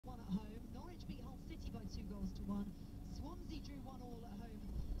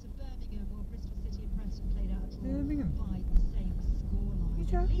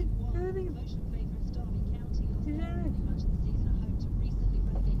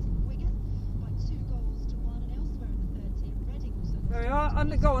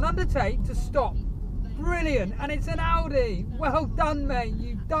go on, undertake to stop. Brilliant, and it's an Audi. Well done, mate,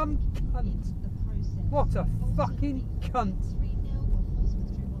 you dumb cunt. What a fucking cunt.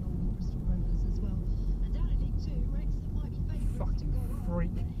 Fucking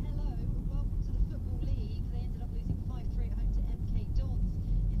freak.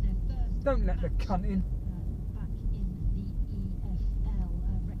 Don't let the cunt in.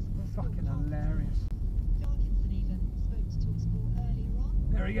 Fucking hilarious.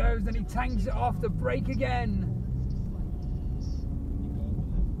 There he goes, then he tanks it off the brake again.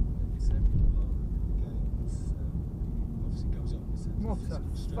 What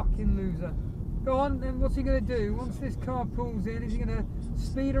a fucking loser. Go on, then what's he going to do? Once this car pulls in, is he going to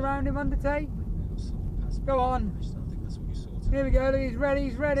speed around him, undertake? Go on. Here we go, look,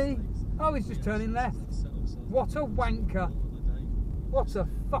 he's ready. Oh, he's just turning left. What a wanker. What a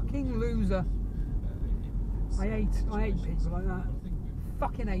fucking loser. I hate people like that.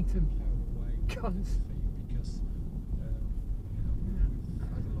 Fucking hate them. Cunts.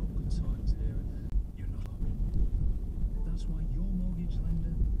 That's why your mortgage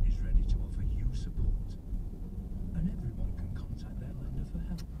lender is ready to offer you support. And everyone can contact their lender for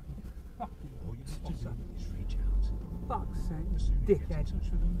help. All you have to do is reach out. Fuck's sake, The sooner you get in dickhead. touch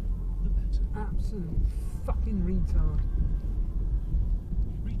with them, the better. Absolute fucking retard.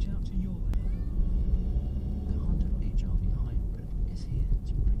 Reach out to your lender. The Honda HR-V Hybrid is here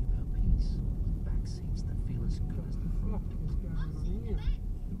to bring about peace. Back seats that feel as good as the front. What is going on here?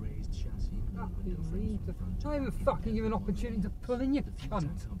 The raised chassis and window frames for front. Not even fucking give an opportunity to pull in, you The fuel cunt.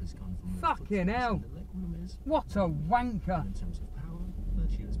 tank hub has gone from Fucking hell. the legroom is. What a wanker. In terms of power, the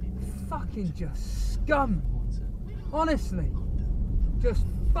USB Fucking just scum. water. Honestly. Honda. Just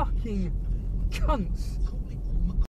fucking cunts. Call